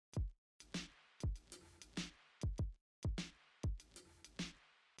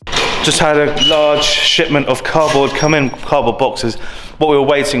Just had a large shipment of cardboard come in, cardboard boxes, what we were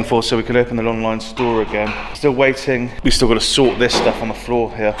waiting for so we could open the online store again. Still waiting. We still got to sort this stuff on the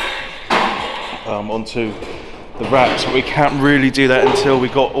floor here onto the racks, but we can't really do that until we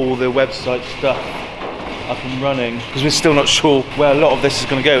got all the website stuff up and running, because we're still not sure where a lot of this is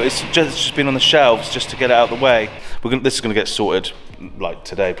going to go. It's just been on the shelves just to get it out of the way. This is going to get sorted like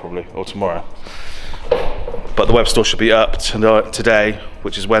today probably, or tomorrow. But the web store should be up today,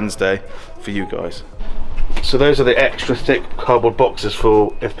 which is Wednesday, for you guys. So those are the extra thick cardboard boxes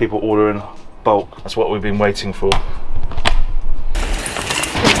for if people order in bulk. That's what we've been waiting for.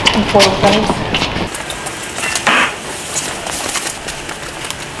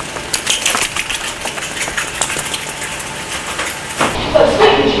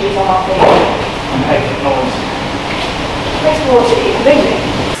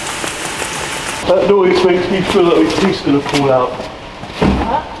 That noise makes me feel like my teeth's gonna fall out.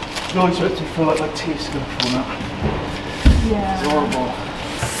 What? Noise makes me feel like my teeth's gonna fall out. Yeah. It's horrible.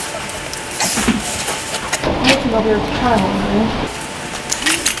 I think I'll be able to try one though.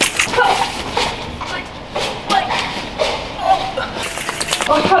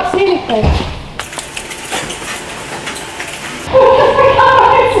 Oh, I can't see anything. I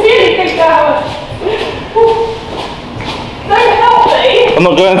can't see anything now. Don't help me. I'm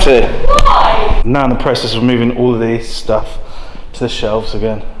not going to. Why? Now in the process of moving all of this stuff to the shelves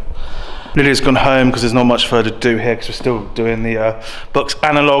again. Lydia's gone home because there's not much further to do here because we're still doing the books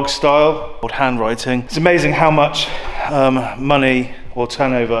analogue style, old handwriting. It's amazing how much money or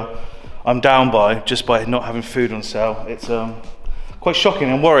turnover I'm down by just by not having food on sale. It's quite shocking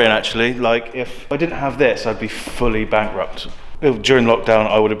and worrying actually. Like if I didn't have this, I'd be fully bankrupt. During lockdown,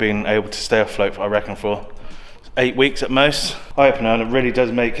 I would have been able to stay afloat, I reckon, for 8 weeks at most. Eye-opener, and it really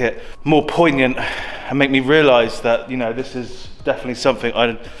does make it more poignant and make me realise that, you know, this is definitely something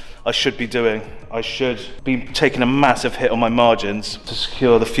I should be doing. I should be taking a massive hit on my margins to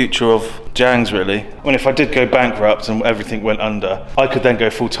secure the future of Ziangs, really. When if I did go bankrupt and everything went under, I could then go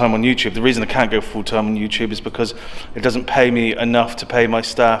full-time on YouTube. The reason I can't go full-time on YouTube is because it doesn't pay me enough to pay my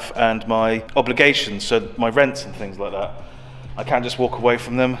staff and my obligations, so my rents and things like that. I can't just walk away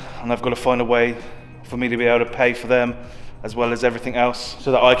from them, and I've got to find a way for me to be able to pay for them as well as everything else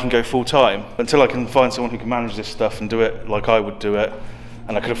so that I can go full-time. Until I can find someone who can manage this stuff and do it like I would do it,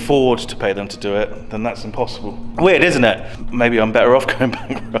 and I could afford to pay them to do it, then that's impossible. Weird, isn't it? Maybe I'm better off going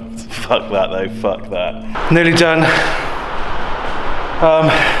bankrupt. Fuck that though, fuck that. Nearly done.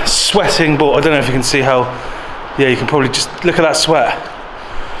 Sweating, but I don't know if you can see how, yeah, you can probably just look at that sweat.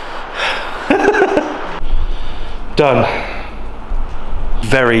 Done.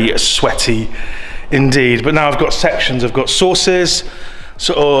 Very sweaty indeed, but now I've got sections. I've got sauces,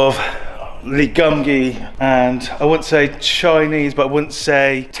 sort of ligumgi, and I wouldn't say Chinese, but I wouldn't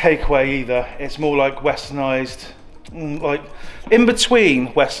say takeaway either. It's more like westernized, like in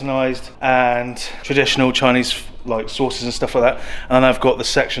between westernized and traditional Chinese like sauces and stuff like that. And then I've got the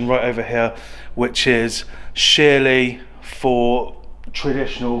section right over here which is sheerly for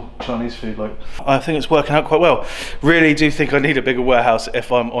traditional Chinese food. Like, I think it's working out quite well. Really do think I need a bigger warehouse,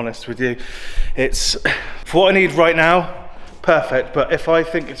 if I'm honest with you. It's for what I need right now, perfect, but if I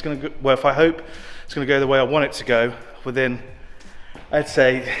think it's going to go, well, if I hope it's going to go the way I want it to go, within, I'd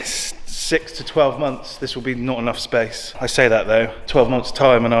say 6 to 12 months, this will be not enough space. I say that though, 12 months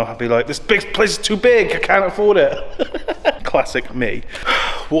time, and I'll be like, this big place is too big, I can't afford it. Classic me.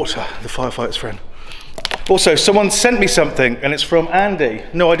 Water, the firefighter's friend. Also, someone sent me something, and it's from Andy.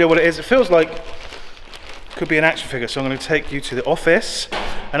 No idea what it is. It feels like it could be an action figure, so I'm going to take you to the office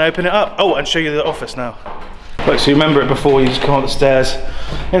and open it up. Oh, and show you the office now. Right, so you remember it before, you just come up the stairs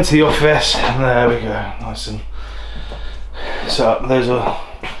into the office, and there we go, nice and so those are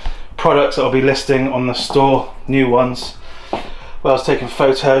products that I'll be listing on the store, new ones. Well, I was taking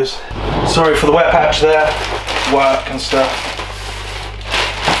photos. Sorry for the wet patch there, work and stuff.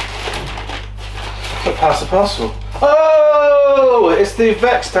 Look past the parcel. Oh, it's the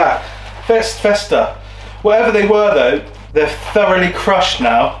Vesta. Whatever they were though, they're thoroughly crushed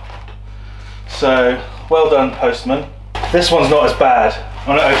now. So, well done, postman. This one's not as bad.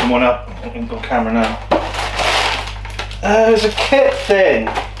 I'm gonna open one up on camera now. There's a kit thing.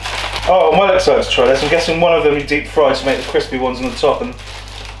 Oh, I'm well excited to try this. I'm guessing one of them you deep fry to make the crispy ones on the top, and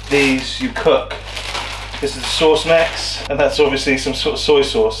these you cook. This is the sauce mix, and that's obviously some sort of soy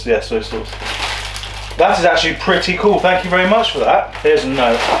sauce. Yeah, soy sauce. That is actually pretty cool. Thank you very much for that. Here's a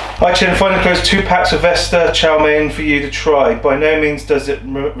note. Hi Chin, finally enclosed 2 packs of Vesta chow mein for you to try. By no means does it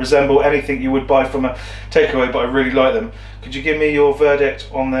resemble anything you would buy from a takeaway, but I really like them. Could you give me your verdict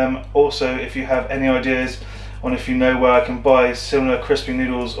on them? Also, if you have any ideas on if you know where I can buy similar crispy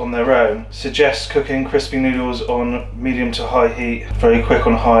noodles on their own. Suggests cooking crispy noodles on medium to high heat, very quick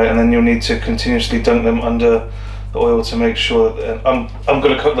on high, and then you'll need to continuously dunk them under the oil to make sure that, I'm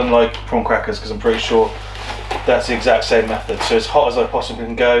going to cook them like prawn crackers because I'm pretty sure that's the exact same method. So as hot as I possibly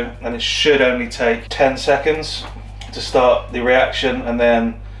can go, and it should only take 10 seconds to start the reaction, and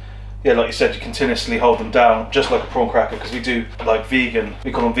then yeah, like you said, you continuously hold them down just like a prawn cracker, because we do like vegan,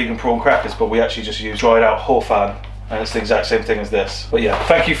 we call them vegan prawn crackers, but we actually just use dried out horfan, and it's the exact same thing as this. But yeah,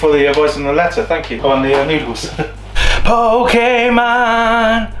 thank you for the advice in the letter, thank you. On the noodles. Pokemon!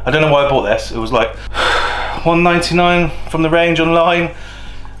 I don't know why I bought this, it was like $1.99 from the range online,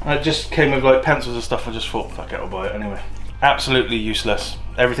 and it just came with like pencils and stuff. I just thought, fuck it, I'll buy it anyway. Absolutely useless.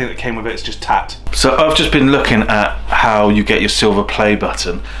 Everything that came with it is just tat. So I've just been looking at how you get your silver play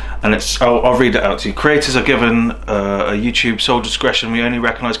button, and it's, I'll read it out to you. Creators are given a YouTube sole discretion. We only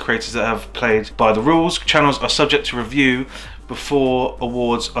recognise creators that have played by the rules. Channels are subject to review before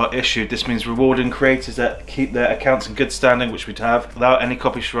awards are issued. This means rewarding creators that keep their accounts in good standing, which we have, without any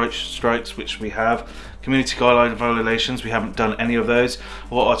copyright strikes, which we have. Community guideline violations, we haven't done any of those.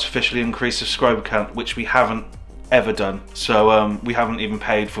 Or artificially increased subscriber count, which we haven't ever done. So we haven't even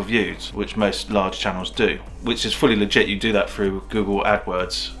paid for views, which most large channels do, which is fully legit. You do that through Google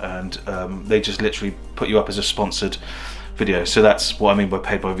AdWords, and they just literally put you up as a sponsored video. So that's what I mean by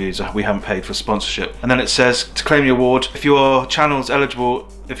paid by views. We haven't paid for sponsorship. And then it says to claim your award, if your channel's eligible,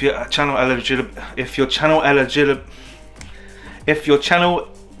 if your channel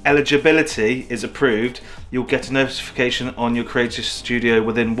eligibility is approved, you'll get a notification on your creator studio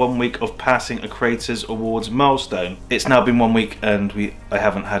within 1 week of passing a creators awards milestone. It's now been 1 week and I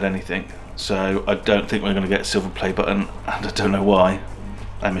haven't had anything, so I don't think we're going to get a silver play button, and I don't know why.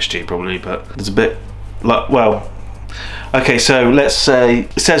 MSG probably, but it's a bit like, well, okay, so let's say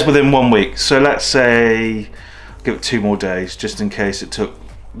it says within 1 week, so let's say give it 2 more days just in case it took.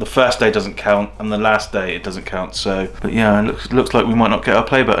 The first day doesn't count, and the last day it doesn't count. So, but yeah, it looks like we might not get our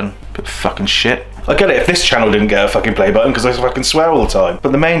play button. Bit of fucking shit. I get it if this channel didn't get a fucking play button because I fucking swear all the time.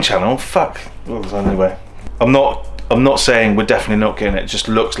 But the main channel, fuck. Well, anyway, I'm not saying we're definitely not getting it. It just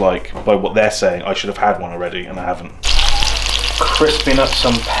looks like by what they're saying I should have had one already, and I haven't. Crisping up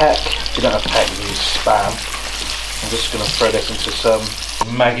some peck. If you don't have peck, you use spam. I'm just gonna throw this into some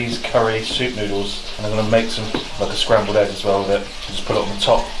Maggie's curry soup noodles, and I'm going to make some like a scrambled egg as well with it. Just put it on the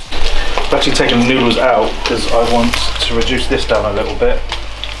top. I've actually taken the noodles out because I want to reduce this down a little bit,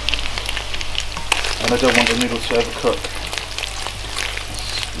 and I don't want the noodles to overcook.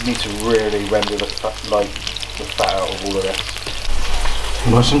 You need to really render the fat, like the fat out of all of this.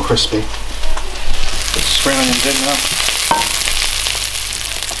 Nice and crispy. Put spring onions in now.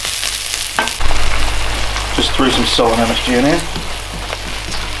 Just threw some salt and MSG in here.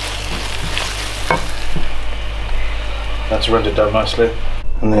 That's rendered down nicely.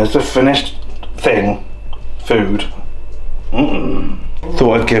 And there's the finished thing. Food.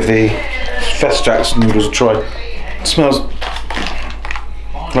 Thought I'd give the Festrax noodles a try. It smells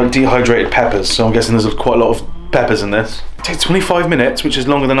like dehydrated peppers, so I'm guessing there's quite a lot of peppers in this. It takes 25 minutes, which is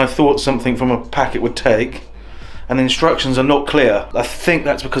longer than I thought something from a packet would take. And the instructions are not clear. I think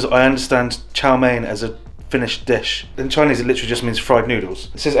that's because I understand chow mein as a finished dish. In Chinese it literally just means fried noodles.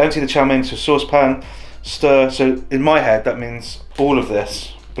 It says empty the chow mein into a saucepan, stir, so in my head that means all of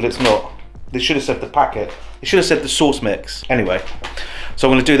this, but it's not. They should have said the packet. They should have said the sauce mix. Anyway, so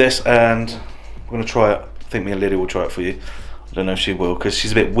I'm going to do this and we're going to try it. I think me and Lydia will try it for you. I don't know if she will, because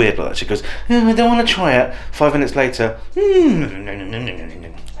she's a bit weird like that. She goes, I don't want to try it. 5 minutes later, I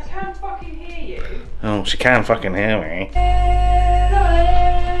can't fucking hear you. Oh, she can fucking hear me.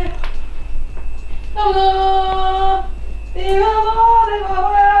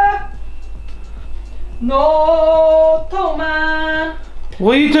 No, Toman.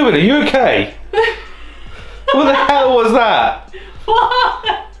 What are you doing? Are you okay? What the hell was that?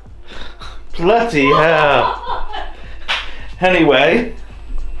 What? Bloody hell. Anyway,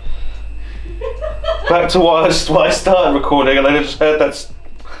 back to what I started recording, and I just heard that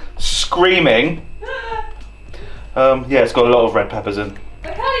screaming. Yeah, it's got a lot of red peppers in. I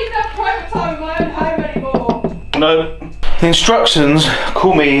can't even have private time in my own home anymore. No. The instructions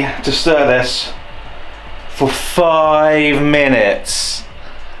call me to stir this for 5 minutes.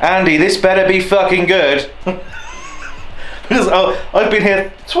 Andy, this better be fucking good. Because I've been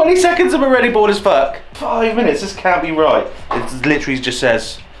here 20 seconds and I'm already bored as fuck. 5 minutes, this can't be right. It literally just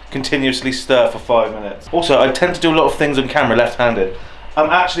says continuously stir for 5 minutes. Also, I tend to do a lot of things on camera left-handed. I'm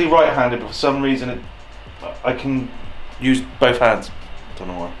actually right-handed, but for some reason I can use both hands. Don't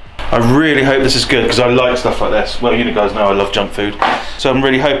know why. I really hope this is good because I like stuff like this. Well, you guys know I love junk food. So I'm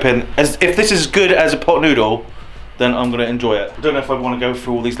really hoping, if this is as good as a pot noodle, then I'm gonna enjoy it. I don't know if I want to go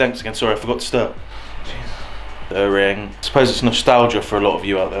through all these lengths again. Sorry, I forgot to start. Stirring. I suppose it's nostalgia for a lot of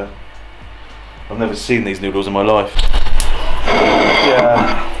you out there. I've never seen these noodles in my life.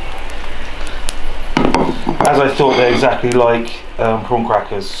 Yeah. As I thought, they're exactly like prawn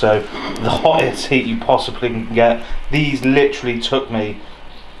crackers. So the hottest heat you possibly can get. These literally took me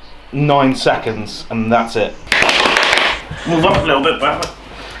 9 seconds, and that's it. Move up a little bit better.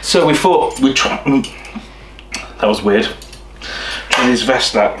 So we thought we'd try. That was weird. Try these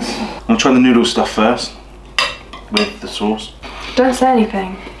Vestaks. I'll try the noodle stuff first with the sauce. Don't say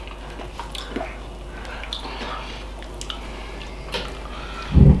anything.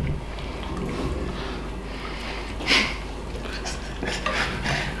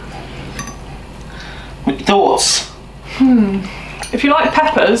 Thoughts? If you like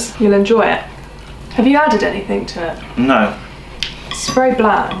peppers, you'll enjoy it. Have you added anything to it? No. It's very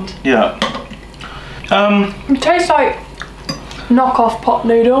bland. Yeah. It tastes like knockoff pot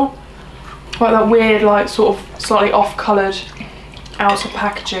noodle. Like that weird, like sort of slightly off-coloured outer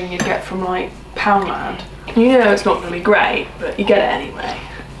packaging you'd get from like Poundland. You know it's not going to be great, but you get it anyway.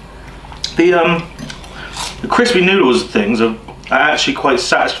 The crispy noodles things are actually quite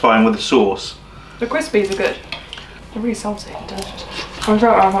satisfying with the sauce. The crispies are good. They're really salty and delicious. I don't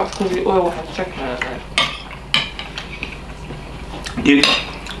know how much because the oil has chicken in it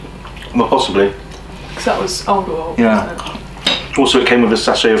though. Well, possibly. Because that was old oil. Yeah. Wasn't it? Also, it came with a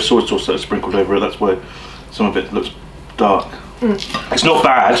sachet of soy sauce that was sprinkled over it. That's why some of it looks dark. It's not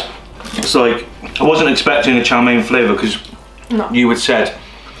bad. It's like, I wasn't expecting a chow mein flavour because you had said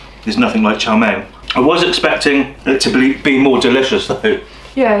there's nothing like chow mein. I was expecting it to be more delicious though.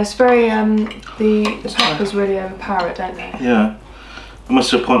 Yeah, it's very, the peppers really overpower it, don't they? Yeah. I'm almost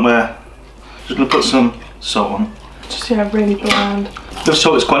to a point where I'm just going to put some salt on. Just, yeah, really bland. The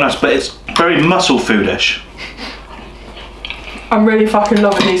salt is quite nice, but it's very muscle foodish. I'm really fucking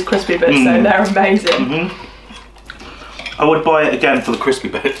loving these crispy bits though, they're amazing. I would buy it again for the crispy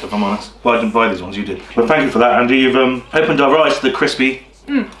bits, if I'm honest. Well, I didn't buy these ones, you did. But thank you for that, Andy. You've opened our eyes to the crispy.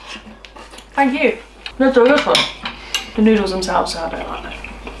 Thank you. They're delicious. The noodles themselves, I don't like them.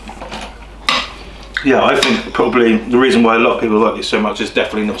 Yeah, I think probably the reason why a lot of people like these so much is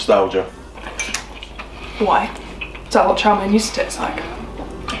definitely nostalgia. Why? Is that what chow mein used to taste like?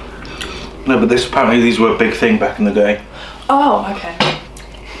 No, but apparently these were a big thing back in the day. Oh, okay.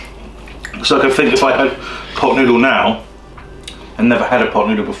 So I think if I had pot noodle now, and never had a pot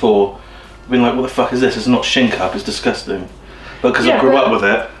noodle before, I'd be like, what the fuck is this? It's not shin cup, it's disgusting. But because I grew up with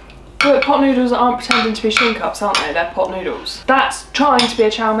it. But pot noodles aren't pretending to be shin cups, aren't they? They're pot noodles. That's trying to be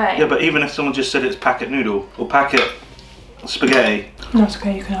a chow mein. Yeah, but even if someone just said it's packet noodle, or packet spaghetti. That's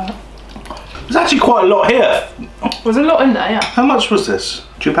okay, you can have it. There's actually quite a lot here. There's a lot in there, yeah. How much was this?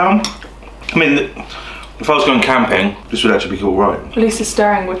 £2? I mean, if I was going camping, this would actually be all right. At least the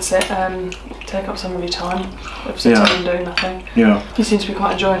stirring would take up some of your time. If sitting and doing nothing. Yeah. You seem to be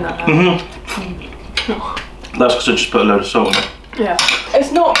quite enjoying that now. That's because I just put a load of salt in it. Yeah.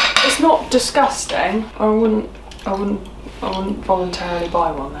 It's not disgusting. I wouldn't voluntarily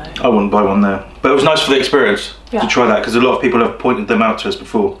buy one though. I wouldn't buy one there. But it was nice for the experience to try that, because a lot of people have pointed them out to us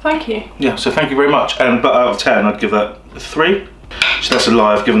before. Thank you. Yeah, so thank you very much. But out of 10, I'd give that a 3. So that's a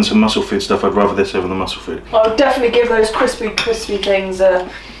lie. I've given some muscle food stuff. I'd rather this over the muscle food. I would definitely give those crispy things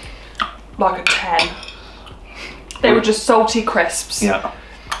like a 10. They were just salty crisps. Yeah.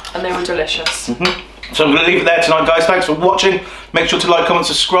 And they were delicious. So I'm going to leave it there tonight, guys. Thanks for watching. Make sure to like, comment,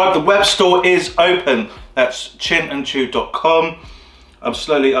 subscribe. The web store is open. That's chinandchew.com. I'm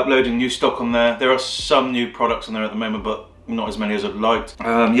slowly uploading new stock on there. There are some new products on there at the moment, but not as many as I'd liked.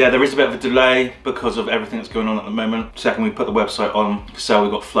 Yeah, there is a bit of a delay because of everything that's going on at the moment. Second, we put the website on sale. We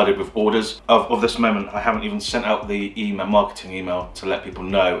got flooded with orders. Of this moment, I haven't even sent out the marketing email to let people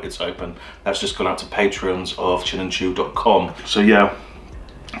know it's open. That's just gone out to patrons of chinandchew.com. So yeah,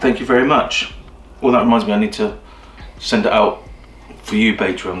 thank you very much. Well, that reminds me, I need to send it out for you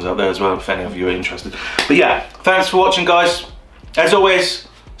patrons out there as well, if any of you are interested. But yeah, thanks for watching, guys. As always,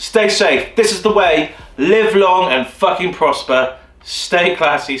 stay safe. This is the way. Live long and fucking prosper. Stay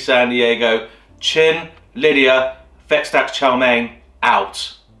classy, San Diego. Chin, Lydia, Vestaks chow mein,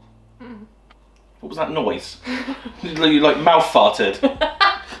 out. What was that noise? You like mouth farted.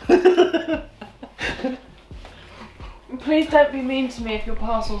 Please don't be mean to me if your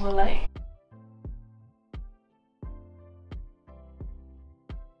parcels are late.